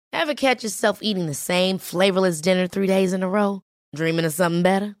Ever catch yourself eating the same flavorless dinner 3 days in a row? Dreaming of something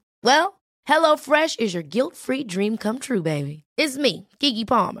better? Well, HelloFresh is your guilt-free dream come true, baby. It's me, Keke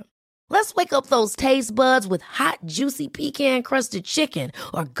Palmer. Let's wake up those taste buds with hot, juicy pecan-crusted chicken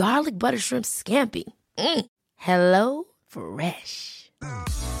or garlic butter shrimp scampi. Hello Fresh.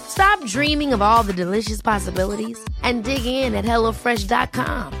 Stop dreaming of all the delicious possibilities and dig in at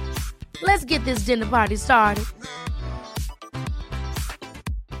HelloFresh.com. Let's get this dinner party started.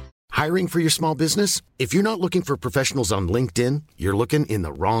 Hiring for your small business? If you're not looking for professionals on LinkedIn, you're looking in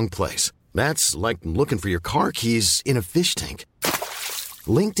the wrong place. That's like looking for your car keys in a fish tank.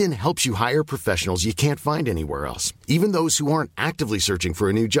 LinkedIn helps you hire professionals you can't find anywhere else, even those who aren't actively searching for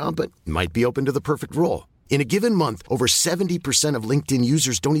a new job but might be open to the perfect role. In a given month, over 70% of LinkedIn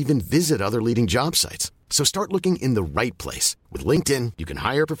users don't even visit other leading job sites. So start looking in the right place. With LinkedIn, you can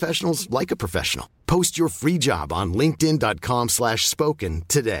hire professionals like a professional. Post your free job on linkedin.com/spoken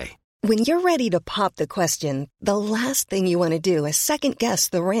today. When you're ready to pop the question, the last thing you want to do is second-guess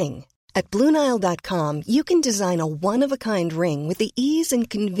the ring. At BlueNile.com, you can design a one-of-a-kind ring with the ease and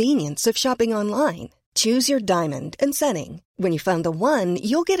convenience of shopping online. Choose your diamond and setting. When you find the one,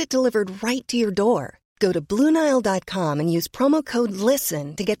 you'll get it delivered right to your door. Go to BlueNile.com and use promo code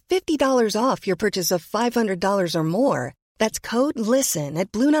LISTEN to get $50 off your purchase of $500 or more. That's code LISTEN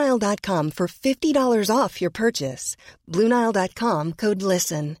at BlueNile.com for $50 off your purchase. BlueNile.com, code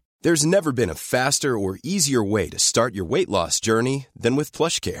LISTEN. There's never been a faster or easier way to start your weight loss journey than with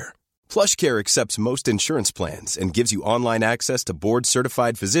PlushCare. PlushCare accepts most insurance plans and gives you online access to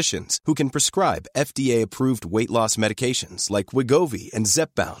board-certified physicians who can prescribe FDA-approved weight loss medications like Wegovy and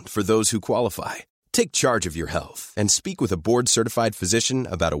Zepbound for those who qualify. Take charge of your health and speak with a board-certified physician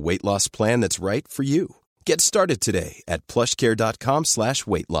about a weight loss plan that's right for you. Get started today at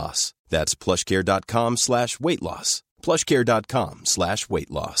plushcare.com/weight-loss. That's plushcare.com/weight-loss.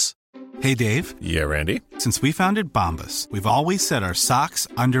 plushcare.com/weight-loss. Hey, Dave. Yeah, Randy. Since we founded Bombas, we've always said our socks,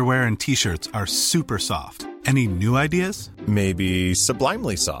 underwear, and T-shirts are super soft. Any new ideas? Maybe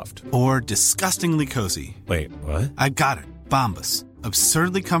sublimely soft. Or disgustingly cozy. Wait, what? I got it. Bombas.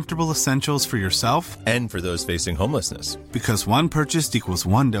 Absurdly comfortable essentials for yourself and for those facing homelessness. Because one purchased equals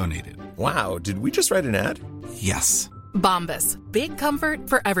one donated. Wow, did we just write an ad? Yes. Bombas. Big comfort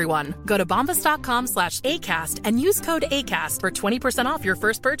for everyone. Go to bombas.com/ACAST and use code ACAST for 20% off your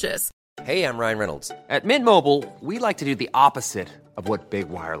first purchase. Hey, I'm Ryan Reynolds. At Mint Mobile, we like to do the opposite of what Big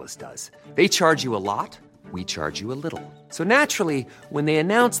Wireless does. They charge you a lot, we charge you a little. So naturally, when they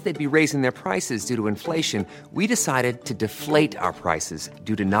announced they'd be raising their prices due to inflation, we decided to deflate our prices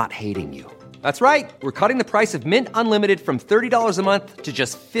due to not hating you. That's right. We're cutting the price of Mint Unlimited from $30 a month to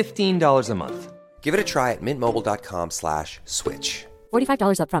just $15 a month. Give it a try at mintmobile.com/switch.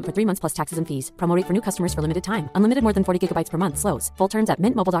 $45 up front for 3 months plus taxes and fees. Promo rate for new customers for limited time. Unlimited more than 40 gigabytes per month. Slows full terms at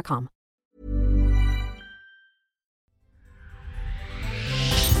mintmobile.com.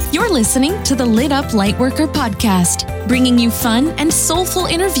 You're listening to the Lit Up Lightworker podcast, bringing you fun and soulful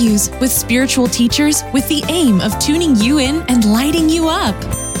interviews with spiritual teachers with the aim of tuning you in and lighting you up.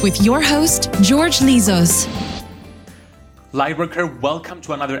 With your host, George Lizos. Lightworker, welcome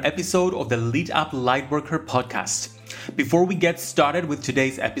to another episode of the Lit Up Lightworker podcast. Before we get started with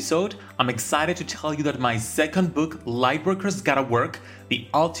today's episode, I'm excited to tell you that my second book, Lightworkers Gotta Work, the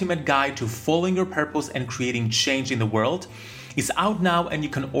ultimate guide to following your purpose and creating change in the world, is out now and you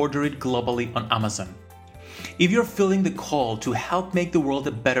can order it globally on Amazon. If you're feeling the call to help make the world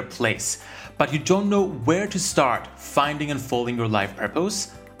a better place, but you don't know where to start finding and following your life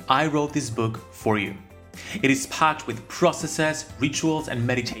purpose, I wrote this book for you. It is packed with processes, rituals, and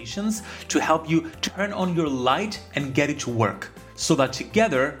meditations to help you turn on your light and get it to work, so that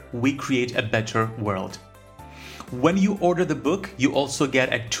together we create a better world. When you order the book, you also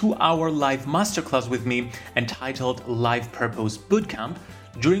get a 2-hour live masterclass with me entitled Life Purpose Bootcamp,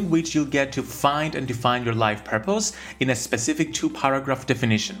 during which you'll get to find and define your life purpose in a specific 2-paragraph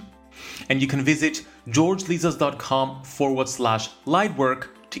definition. And you can visit georgelizos.com/lightwork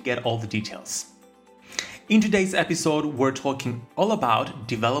to get all the details. In today's episode, we're talking all about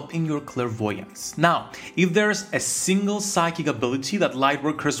developing your clairvoyance. Now, if there's a single psychic ability that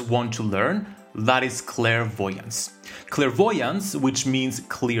lightworkers want to learn, that is clairvoyance. Clairvoyance, which means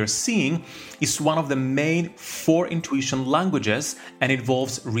clear seeing, is one of the main 4 intuition languages and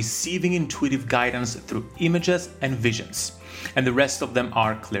involves receiving intuitive guidance through images and visions. And the rest of them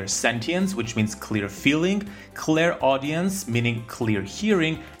are clairsentience, which means clear feeling, clairaudience, meaning clear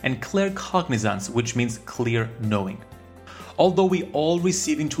hearing, and claircognizance, which means clear knowing. Although we all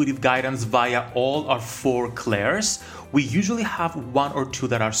receive intuitive guidance via all our 4 clairs, we usually have 1 or 2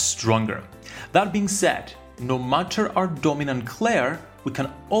 that are stronger. That being said, no matter our dominant clair, we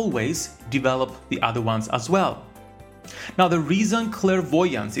can always develop the other ones as well. Now, the reason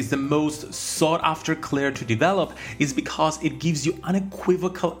clairvoyance is the most sought after clair to develop is because it gives you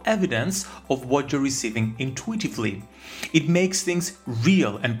unequivocal evidence of what you're receiving intuitively. It makes things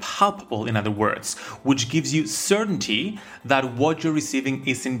real and palpable, in other words, which gives you certainty that what you're receiving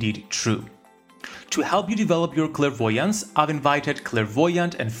is indeed true. To help you develop your clairvoyance, I've invited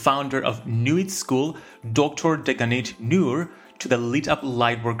clairvoyant and founder of Nuit School, Dr. Deganit Nuur, to the Lit Up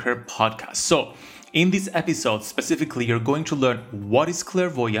Lightworker podcast. So, in this episode specifically, you're going to learn what is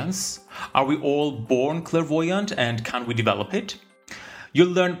clairvoyance, are we all born clairvoyant and can we develop it?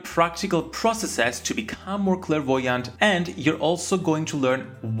 You'll learn practical processes to become more clairvoyant, and you're also going to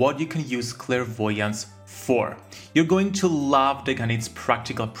learn what you can use clairvoyance for. You're going to love Deganit's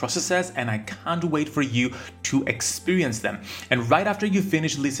practical processes, and I can't wait for you to experience them. And right after you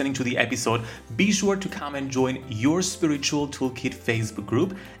finish listening to the episode, be sure to come and join your Spiritual Toolkit Facebook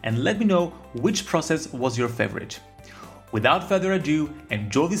group and let me know which process was your favorite. Without further ado,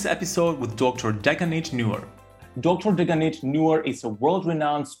 enjoy this episode with Dr. Deganit Nuur. Dr. Deganit Nuur is a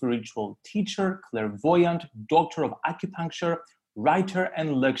world-renowned spiritual teacher, clairvoyant, doctor of acupuncture, writer,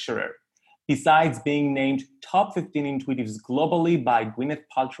 and lecturer. Besides being named top 15 intuitives globally by Gwyneth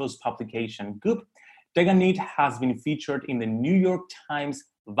Paltrow's publication Goop, Deganit has been featured in the New York Times,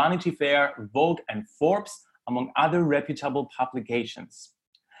 Vanity Fair, Vogue, and Forbes, among other reputable publications.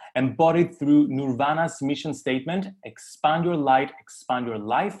 Embodied through Nirvana's mission statement, expand your light, expand your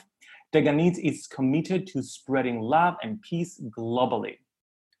life, Deganit is committed to spreading love and peace globally.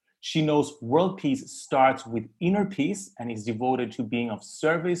 She knows world peace starts with inner peace and is devoted to being of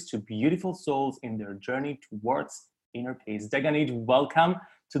service to beautiful souls in their journey towards inner peace. Deganit, welcome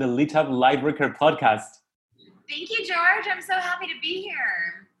to the Lit Up Lightworker podcast. Thank you, George. I'm so happy to be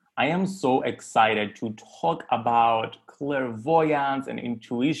here. I am so excited to talk about clairvoyance and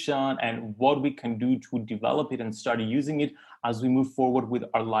intuition and what we can do to develop it and start using it as we move forward with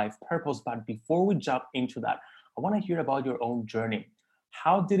our life purpose. But before we jump into that, I want to hear about your own journey.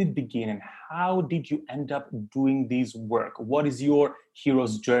 How did it begin and how did you end up doing this work? What is your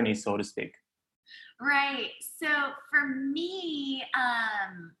hero's journey, so to speak? Right. So for me,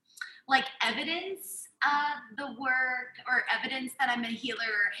 like evidence of the work or evidence that I'm a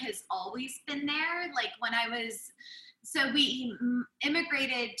healer has always been there. Like when I was, so we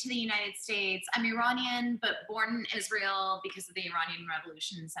immigrated to the United States. I'm Iranian, but born in Israel because of the Iranian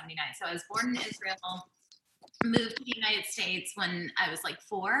Revolution in 79. So I was born in Israel, moved to the United States when I was like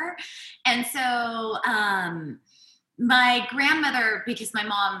 4. And so my grandmother, because my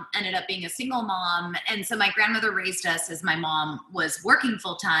mom ended up being a single mom, and so my grandmother raised us as my mom was working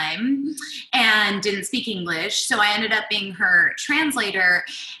full time and didn't speak English. So I ended up being her translator,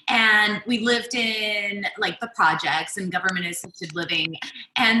 and we lived in like the projects and government assisted living.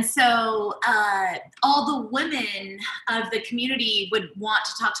 And so all the women of the community would want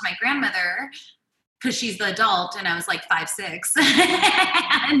to talk to my grandmother because she's the adult and I was like 5'6".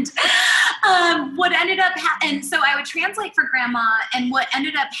 And what ended up, and so I would translate for grandma, and what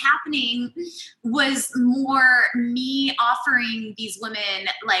ended up happening was more me offering these women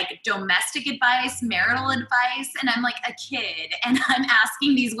like domestic advice, marital advice, and I'm like a kid, and I'm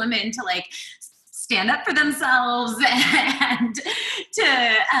asking these women to like stand up for themselves and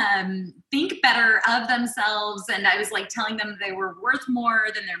to think better of themselves. And I was like telling them they were worth more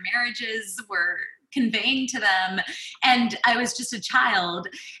than their marriages were conveying to them. And I was just a child.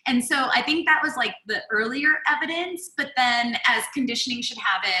 And so I think that was like the earlier evidence, but then as conditioning should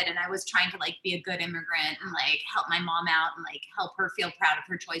have it, and I was trying to like be a good immigrant and like help my mom out and like help her feel proud of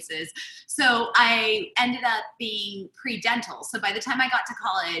her choices. So I ended up being pre-dental. So by the time I got to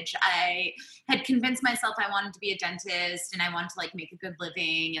college, I had convinced myself I wanted to be a dentist and I wanted to like make a good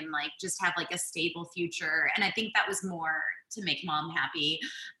living and like just have like a stable future. And I think that was more to make mom happy.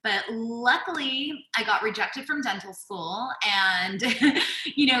 But luckily I got rejected from dental school, and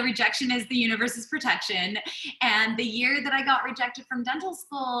you know, rejection is the universe's protection. And the year that I got rejected from dental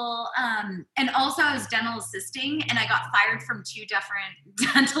school, and also I was dental assisting, and I got fired from 2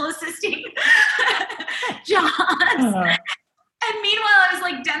 different dental assisting jobs. And meanwhile, I was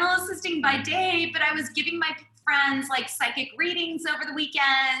like dental assisting by day, but I was giving my friends like psychic readings over the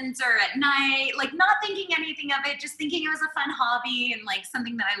weekends or at night, like not thinking anything of it, just thinking it was a fun hobby and like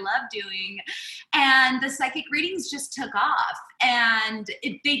something that I love doing. And the psychic readings just took off, and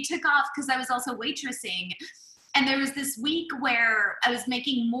they took off because I was also waitressing. And there was this week where I was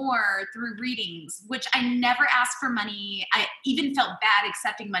making more through readings, which I never asked for money. I even felt bad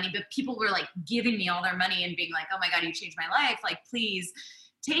accepting money, but people were like giving me all their money and being like, oh my God, you changed my life. Like, please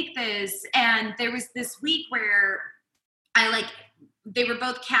take this. And there was this week where I like they were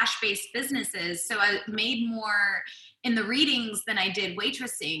both cash-based businesses. So I made more in the readings than I did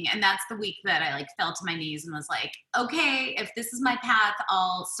waitressing. And that's the week that I like fell to my knees and was like, okay, if this is my path,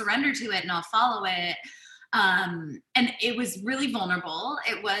 I'll surrender to it and I'll follow it. And it was really vulnerable.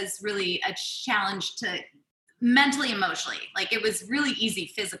 It was really a challenge to mentally, emotionally. Like it was really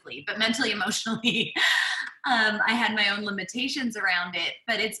easy physically, but mentally, emotionally, I had my own limitations around it,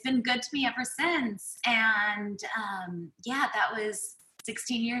 but it's been good to me ever since. And that was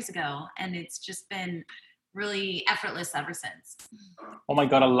 16 years ago. And it's just been really effortless ever since. Oh my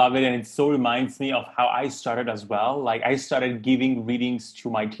God, I love it. And it so reminds me of how I started as well. Like I started giving readings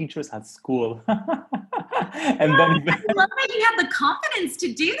to my teachers at school. And then I love that you had the confidence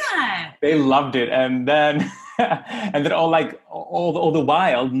to do that. They loved it. And then all the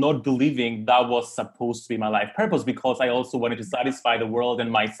while not believing that was supposed to be my life purpose, because I also wanted to satisfy the world and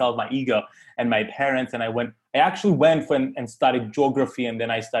myself, my ego and my parents. And I actually went and studied geography, and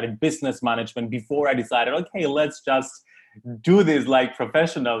then I studied business management before I decided, okay, let's just do this like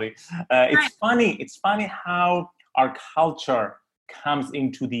professionally. It's funny how our culture comes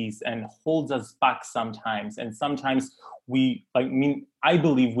into these and holds us back sometimes. And sometimes I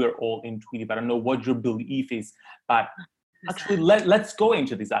believe we're all intuitive. I don't know what your belief is, but actually let's go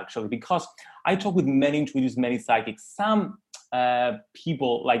into this actually, because I talk with many intuitives, many psychics. Some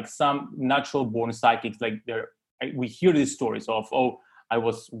people, like some natural born psychics, like we hear these stories of, I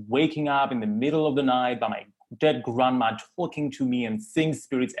was waking up in the middle of the night by my dead grandma talking to me and seeing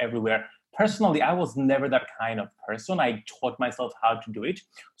spirits everywhere. Personally, I was never that kind of person. I taught myself how to do it.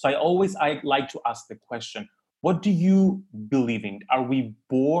 So I like to ask the question, what do you believe in? Are we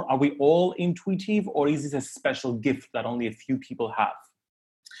all intuitive, or is this a special gift that only a few people have?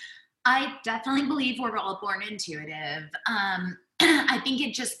 I definitely believe we're all born intuitive. I think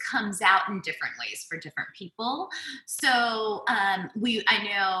it just comes out in different ways for different people. So I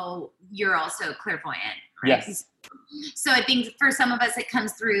know you're also clairvoyant, right? Yes. So I think for some of us, it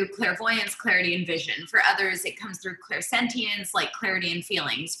comes through clairvoyance, clarity, and vision. For others, it comes through clairsentience, like clarity and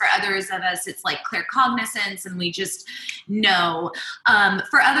feelings. For others of us, it's like claircognizance, and we just know.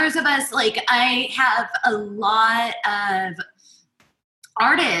 For others of us, like I have a lot of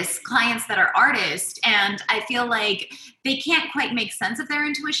clients that are artists, and I feel like they can't quite make sense of their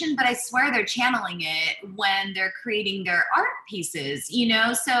intuition, but I swear they're channeling it when they're creating their art pieces,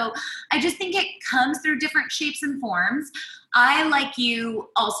 So I just think it comes through different shapes and forms. I, like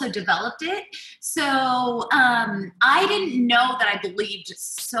you, also developed it. So I didn't know that I believed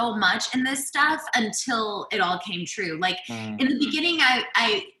so much in this stuff until it all came true. Like in the beginning,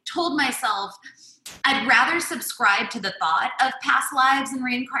 I told myself, I'd rather subscribe to the thought of past lives and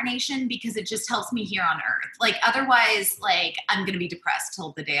reincarnation because it just helps me here on earth. Like otherwise, like I'm going to be depressed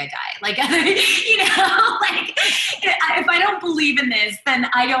till the day I die. Like, if I don't believe in this, then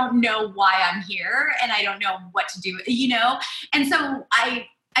I don't know why I'm here and I don't know what to do, And so I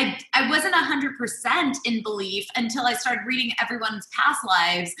wasn't 100% in belief until I started reading everyone's past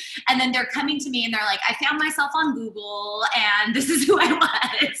lives. And then they're coming to me and they're like, I found myself on Google and this is who I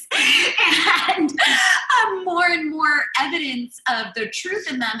was. And more and more evidence of the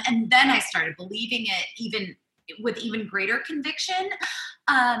truth in them. And then I started believing it with even greater conviction.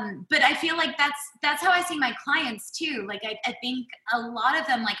 But I feel like that's how I see my clients too. Like I think a lot of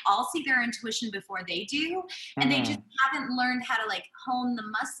them, like I'll see their intuition before they do, and they just haven't learned how to like hone the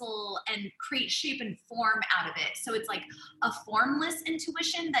muscle and create shape and form out of it. So it's like a formless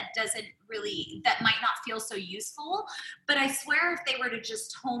intuition that might not feel so useful. But I swear if they were to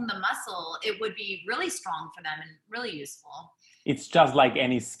just hone the muscle, it would be really strong for them and really useful. It's just like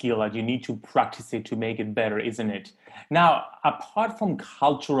any skill that you need to practice it to make it better, isn't it? Now, apart from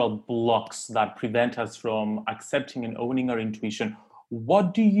cultural blocks that prevent us from accepting and owning our intuition,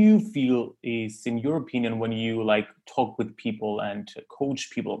 what do you feel is, in your opinion, when you like talk with people and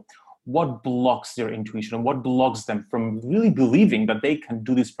coach people, what blocks their intuition and what blocks them from really believing that they can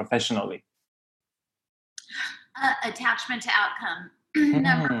do this professionally? Attachment to outcome.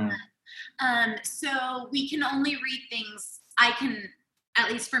 Number one. So we can only read things. I can,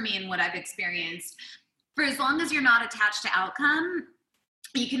 at least for me and what I've experienced, for as long as you're not attached to outcome,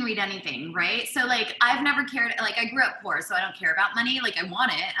 you can read anything, right? So like, I've never cared, like I grew up poor, so I don't care about money. Like I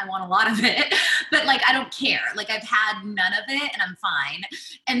want it, I want a lot of it, but like, I don't care. Like I've had none of it and I'm fine.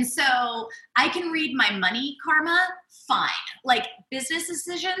 And so I can read my money karma, fine. Like business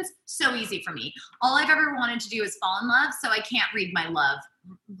decisions, so easy for me. All I've ever wanted to do is fall in love, so I can't read my love.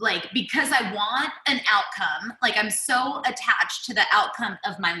 Like, because I want an outcome, like I'm so attached to the outcome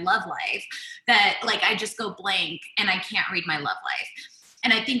of my love life that like, I just go blank and I can't read my love life.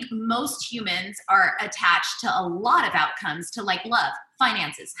 And I think most humans are attached to a lot of outcomes, to like love,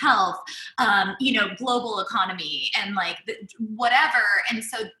 finances, health, global economy, and like whatever. And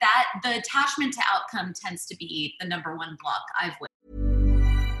so that the attachment to outcome tends to be the number one block I've witnessed.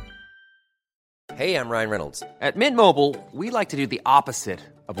 Hey, I'm Ryan Reynolds. At Mint Mobile, we like to do the opposite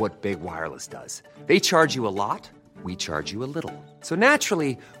of what Big Wireless does. They charge you a lot, we charge you a little. So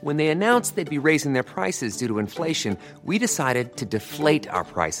naturally, when they announced they'd be raising their prices due to inflation, we decided to deflate our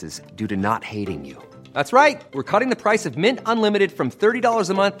prices due to not hating you. That's right. We're cutting the price of Mint Unlimited from $30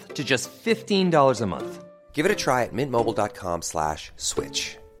 a month to just $15 a month. Give it a try at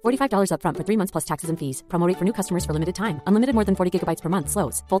mintmobile.com/switch. $45 up front for 3 months plus taxes and fees. Promo rate for new customers for limited time. Unlimited more than 40 gigabytes per month.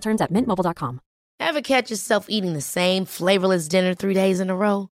 Slows full terms at mintmobile.com. Ever catch yourself eating the same flavorless dinner 3 days in a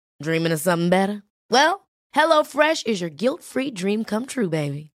row? Dreaming of something better? Well, HelloFresh is your guilt-free dream come true,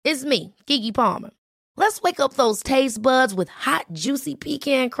 baby. It's me, Keke Palmer. Let's wake up those taste buds with hot, juicy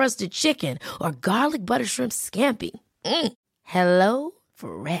pecan-crusted chicken or garlic butter shrimp scampi. Hello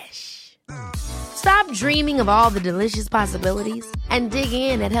Fresh. Stop dreaming of all the delicious possibilities and dig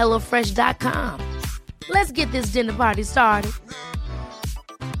in at HelloFresh.com. Let's get this dinner party started.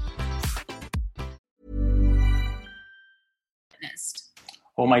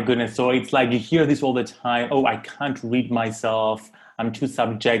 Oh my goodness. So it's like you hear this all the time. Oh, I can't read myself. I'm too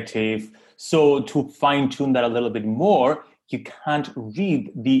subjective. So to fine tune that a little bit more, you can't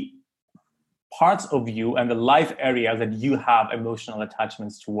read the parts of you and the life areas that you have emotional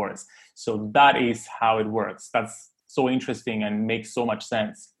attachments towards. So that is how it works. That's so interesting and makes so much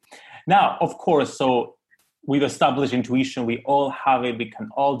sense. Now, of course, so we've established intuition. We all have it. We can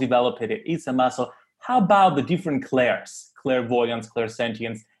all develop it. It's a muscle. How about the different clairs? Clairvoyance,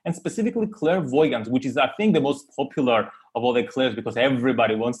 clairsentience, and specifically clairvoyance, which is, I think, the most popular of all the clairs because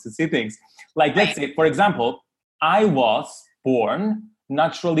everybody wants to see things. Like, let's say, for example, I was born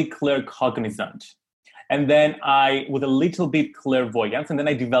naturally claircognizant. And then with a little bit clairvoyance, and then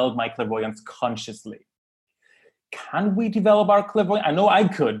I developed my clairvoyance consciously. Can we develop our clairvoyance? I know I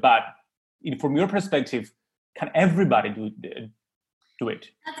could, but from your perspective, can everybody do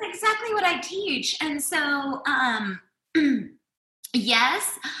it? That's exactly what I teach. And so,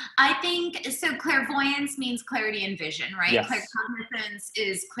 yes, I think so. Clairvoyance means clarity in vision, right? Yes. Claircognizance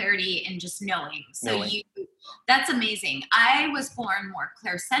is clarity in just knowing. So that's amazing. I was born more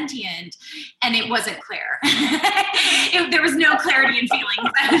clairsentient, and it wasn't clear. There was no clarity in feelings.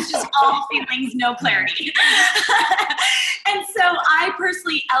 It was just all feelings, no clarity. And so I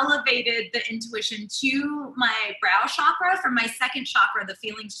personally elevated the intuition to my brow chakra. From my second chakra, the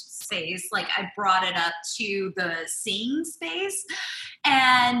feeling space, like I brought it up to the seeing space.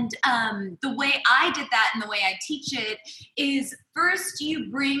 And the way I did that and the way I teach it is first you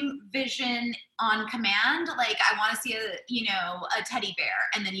bring vision on command. Like I want to see a teddy bear,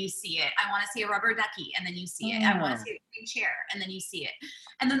 and then you see it. I want to see a rubber ducky, and then you see it. I want to see a green chair, and then you see it.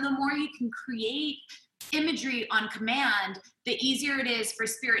 And then the more you can create imagery on command, the easier it is for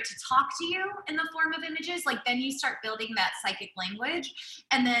spirit to talk to you in the form of images. Like then you start building that psychic language,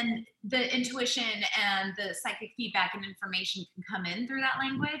 and then the intuition and the psychic feedback and information can come in through that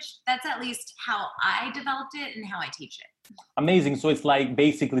language. That's at least how I developed it and how I teach it. Amazing. So it's like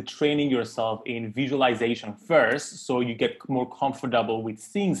basically training yourself in visualization first, so you get more comfortable with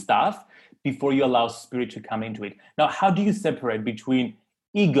seeing stuff before you allow spirit to come into it. Now, how do you separate between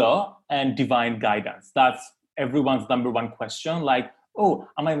ego and divine guidance? That's everyone's number one question. Like, oh,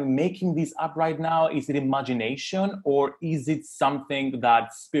 am I making this up right now? Is it imagination, or is it something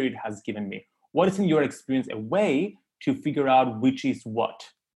that spirit has given me? What is, in your experience, a way to figure out which is what?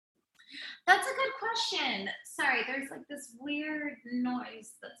 That's a good question. Sorry, there's like this weird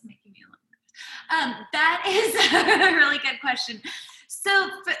noise that's making me laugh. That is a really good question. So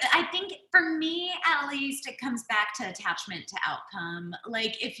I think for me, at least, it comes back to attachment to outcome.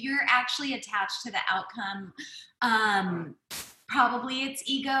 Like if you're actually attached to the outcome, probably it's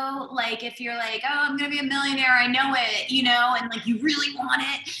ego. Like if you're like, oh, I'm going to be a millionaire, I know it, and like you really want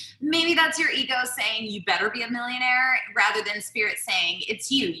it. Maybe that's your ego saying you better be a millionaire rather than spirit saying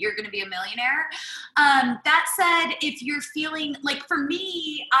it's you're going to be a millionaire. That said, if you're feeling like, for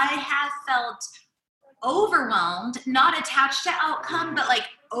me, I have felt overwhelmed, not attached to outcome, but like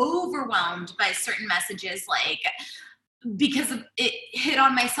overwhelmed by certain messages, like because it hit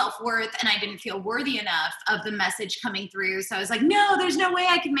on my self-worth and I didn't feel worthy enough of the message coming through. So I was like, no, there's no way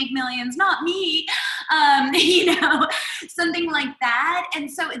I can make millions, not me. Something like that.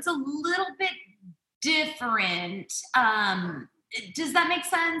 And so it's a little bit different. Does that make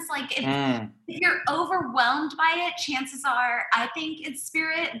sense? Like if you're overwhelmed by it, chances are, I think it's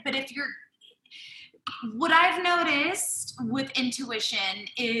spirit. But if you're what I've noticed with intuition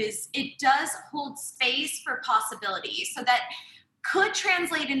is it does hold space for possibility. So that could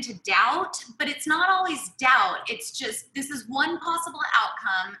translate into doubt, but it's not always doubt. It's just, this is one possible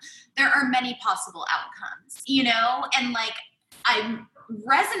outcome. There are many possible outcomes, you know? And like, I'm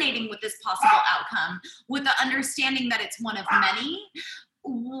resonating with this possible outcome with the understanding that it's one of many.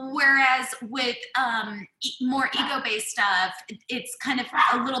 Whereas with more ego-based stuff, it's kind of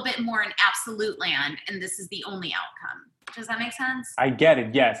a little bit more in absolute land, and this is the only outcome. Does that make sense? I get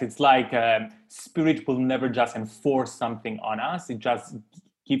it. Yes. It's like spirit will never just enforce something on us. It just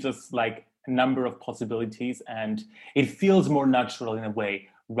gives us like a number of possibilities, and it feels more natural in a way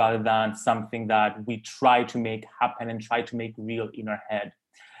rather than something that we try to make happen and try to make real in our head.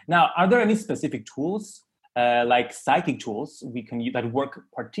 Now, are there any specific tools like psychic tools we can use that work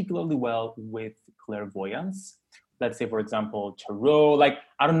particularly well with clairvoyance? Let's say, for example, tarot. Like,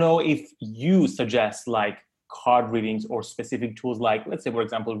 I don't know if you suggest like card readings or specific tools like, let's say, for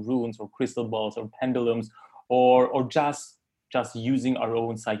example, runes or crystal balls or pendulums, or just using our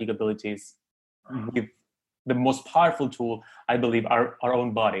own psychic abilities with the most powerful tool, I believe, our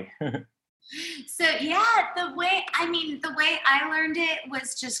own body. So yeah, the way I learned it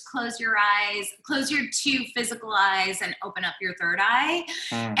was just close your eyes, close your two physical eyes and open up your third eye.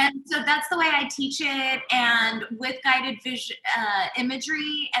 And so that's the way I teach it, and with guided vision,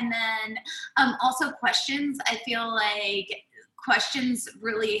 imagery, and then also questions. I feel like questions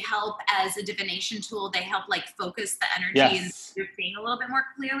really help as a divination tool. They help like focus the energy, and you're seeing a little bit more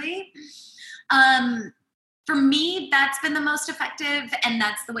clearly. For me, that's been the most effective, and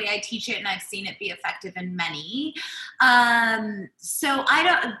that's the way I teach it, and I've seen it be effective in many. Because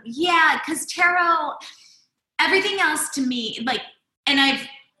tarot, everything else to me, like, and I've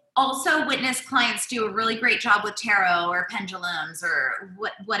also witnessed clients do a really great job with tarot or pendulums or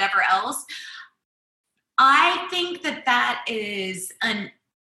whatever else. I think that is an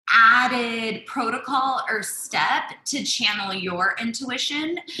added protocol or step to channel your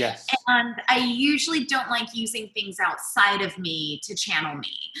intuition. Yes. And I usually don't like using things outside of me to channel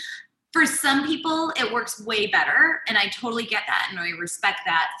me. For some people, it works way better, and I totally get that, and I respect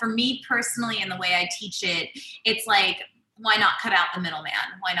that. For me personally, and the way I teach it, it's like, why not cut out the middleman?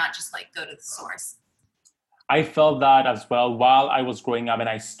 Why not just like go to the source? I felt that as well while I was growing up, and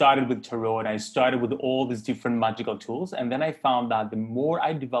I started with tarot and I started with all these different magical tools. And then I found that the more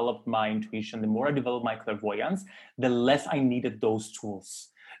I developed my intuition, the more I developed my clairvoyance, the less I needed those tools,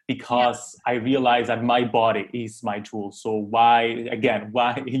 because I realized that my body is my tool. So why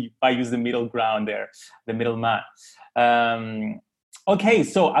use the middle ground there, the middleman? Okay,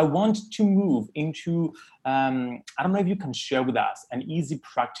 so I want to move into, I don't know if you can share with us an easy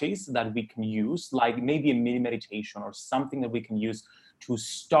practice that we can use, like maybe a mini meditation or something that we can use to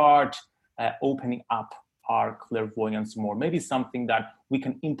start opening up our clairvoyance more. Maybe something that we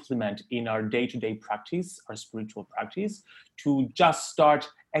can implement in our day-to-day practice, our spiritual practice, to just start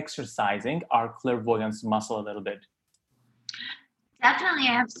exercising our clairvoyance muscle a little bit. Definitely,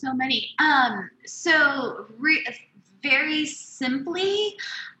 I have so many. Very simply,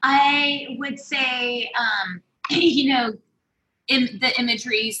 I would say, in the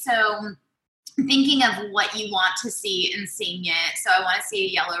imagery. So thinking of what you want to see and seeing it. So I want to see a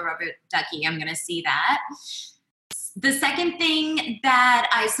yellow rubber ducky. I'm going to see that. The second thing that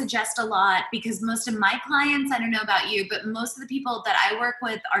I suggest a lot, because most of my clients, I don't know about you, but most of the people that I work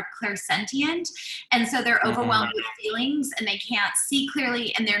with are clairsentient. And so they're overwhelmed with feelings, and they can't see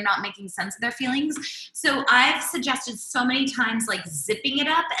clearly, and they're not making sense of their feelings. So I've suggested so many times, like zipping it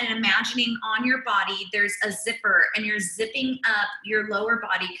up and imagining on your body, there's a zipper, and you're zipping up your lower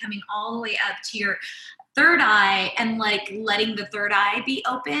body, coming all the way up to your third eye, and like letting the third eye be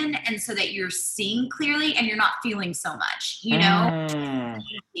open, and so that you're seeing clearly and you're not feeling so much, And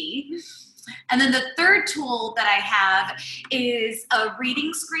then the third tool that I have is a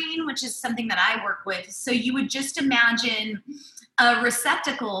reading screen, which is something that I work with. So you would just imagine a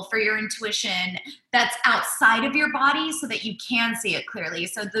receptacle for your intuition that's outside of your body so that you can see it clearly.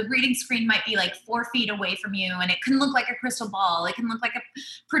 So the reading screen might be like 4 feet away from you, and it can look like a crystal ball. It can look like a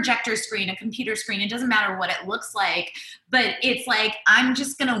projector screen, a computer screen. It doesn't matter what it looks like, but it's like, I'm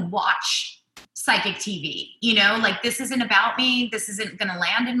just going to watch psychic TV, like this isn't about me. This isn't going to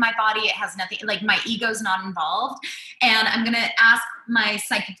land in my body. It has nothing, like my ego's not involved. And I'm going to ask my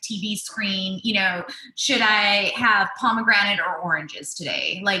psychic TV screen, should I have pomegranate or oranges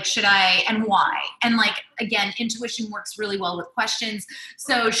today? Like, should I, and why? And like, again, intuition works really well with questions.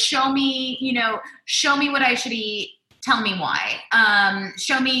 So show me what I should eat. tell me why.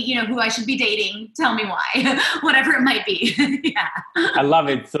 Show me, who I should be dating. Tell me why. Whatever it might be. Yeah. I love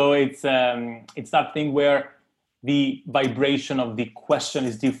it. So it's that thing where the vibration of the question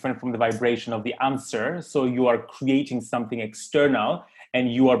is different from the vibration of the answer. So you are creating something external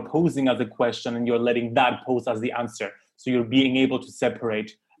and you are posing as a question and you're letting that pose as the answer. So you're being able to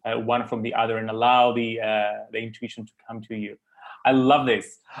separate one from the other and allow the intuition to come to you. I love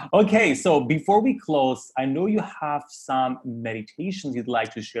this. Okay, so before we close, I know you have some meditations you'd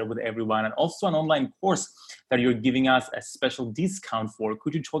like to share with everyone and also an online course that you're giving us a special discount for.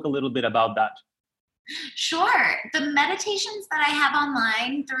 Could you talk a little bit about that? Sure. The meditations that I have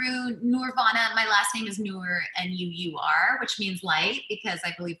online through Nuurvana, my last name is Nuur, N-U-U-R, which means light, because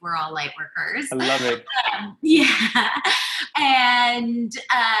I believe we're all light workers. I love it. Yeah. And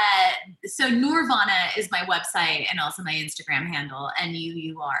so Nuurvana is my website and also my Instagram handle,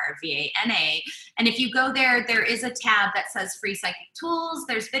 N-U-U-R-V-A-N-A. And if you go there, there is a tab that says free psychic tools.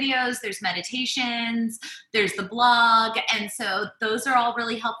 There's videos, there's meditations, there's the blog. And so those are all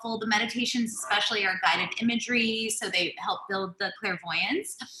really helpful. The meditations especially are guided imagery, so they help build the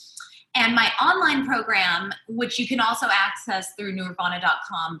clairvoyance. And my online program, which you can also access through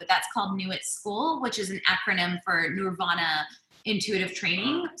Nuurvana.com, but that's called New It School, which is an acronym for Nuurvana Intuitive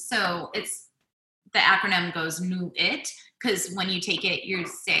Training. So it's the acronym goes New It, because when you take it, you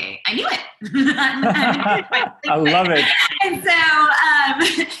say, I knew it. I love it. And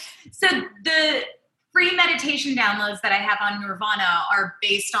so the free meditation downloads that I have on Nuurvana are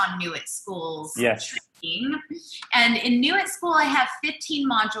based on New It School's training. And in New It School, I have 15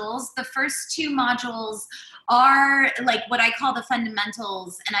 modules. The first 2 modules are like what I call the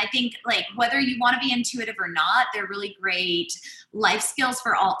fundamentals. And I think like whether you want to be intuitive or not, they're really great life skills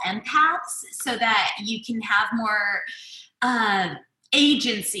for all empaths so that you can have more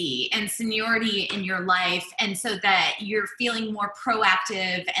agency and seniority in your life, and so that you're feeling more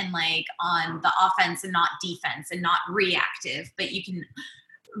proactive and like on the offense and not defense and not reactive, but you can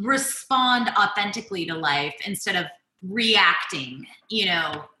respond authentically to life instead of reacting,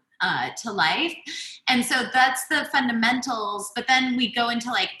 to life. And so that's the fundamentals, but then we go into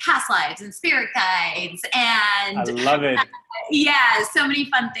like past lives and spirit guides and I love it. Yeah, so many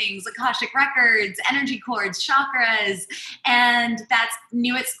fun things, Akashic records, energy cords, chakras, and that's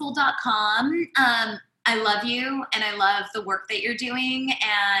newitschool.com. I love you and I love the work that you're doing,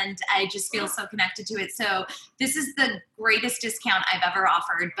 and I just feel so connected to it. So this is the greatest discount I've ever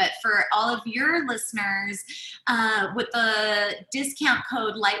offered. But for all of your listeners, with the discount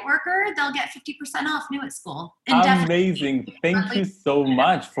code Lightworker, they'll get 50% off New It School. Amazing. Thank you so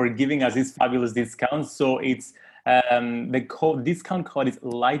much for giving us this fabulous discount. So it's the discount code is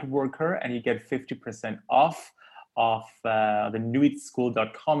Lightworker and you get 50% off of the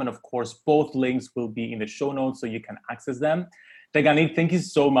newitschool.com, and of course both links will be in the show notes so you can access them. Deganit, thank you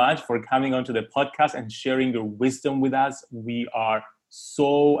so much for coming onto the podcast and sharing your wisdom with us. We are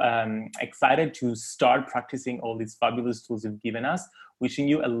so excited to start practicing all these fabulous tools you've given us. Wishing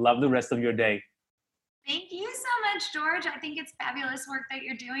you a lovely rest of your day. Thank you so much, George. I think it's fabulous work that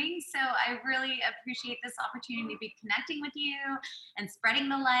you're doing. So I really appreciate this opportunity to be connecting with you and spreading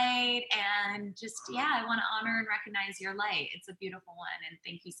the light. And just, I want to honor and recognize your light. It's a beautiful one. And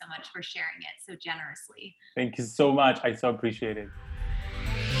thank you so much for sharing it so generously. Thank you so much. I so appreciate it.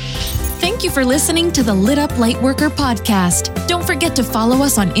 Thank you for listening to the Lit Up Lightworker podcast. Don't forget to follow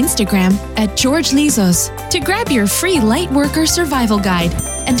us on Instagram at George Lizos to grab your free Lightworker survival guide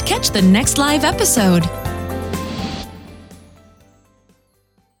and catch the next live episode.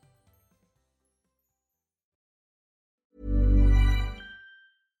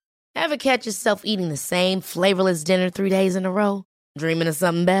 Ever catch yourself eating the same flavorless dinner 3 days in a row? Dreaming of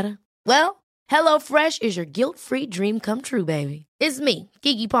something better? Well, HelloFresh is your guilt-free dream come true, baby. It's me,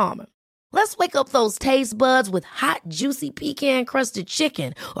 Keke Palmer. Let's wake up those taste buds with hot, juicy pecan-crusted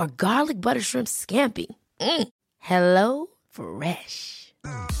chicken or garlic butter shrimp scampi. Hello Fresh.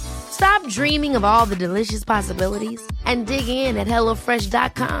 Stop dreaming of all the delicious possibilities and dig in at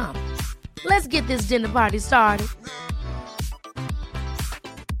HelloFresh.com. Let's get this dinner party started.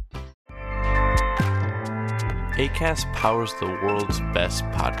 Acast powers the world's best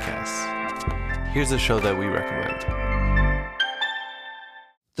podcasts. Here's a show that we recommend.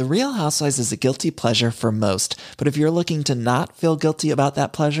 The Real Housewives is a guilty pleasure for most, but if you're looking to not feel guilty about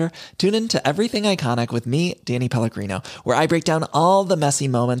that pleasure, tune in to Everything Iconic with me, Danny Pellegrino, where I break down all the messy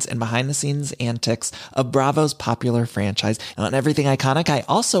moments and behind-the-scenes antics of Bravo's popular franchise. And on Everything Iconic, I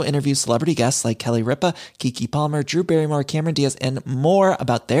also interview celebrity guests like Kelly Ripa, Keke Palmer, Drew Barrymore, Cameron Diaz, and more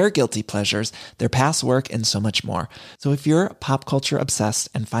about their guilty pleasures, their past work, and so much more. So if you're pop culture obsessed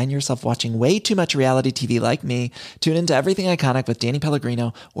and find yourself watching way too much reality TV like me, tune into Everything Iconic with Danny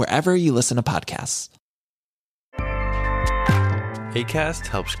Pellegrino, wherever you listen to podcasts. Acast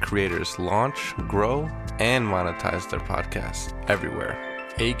helps creators launch, grow, and monetize their podcasts everywhere.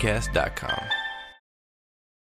 Acast.com.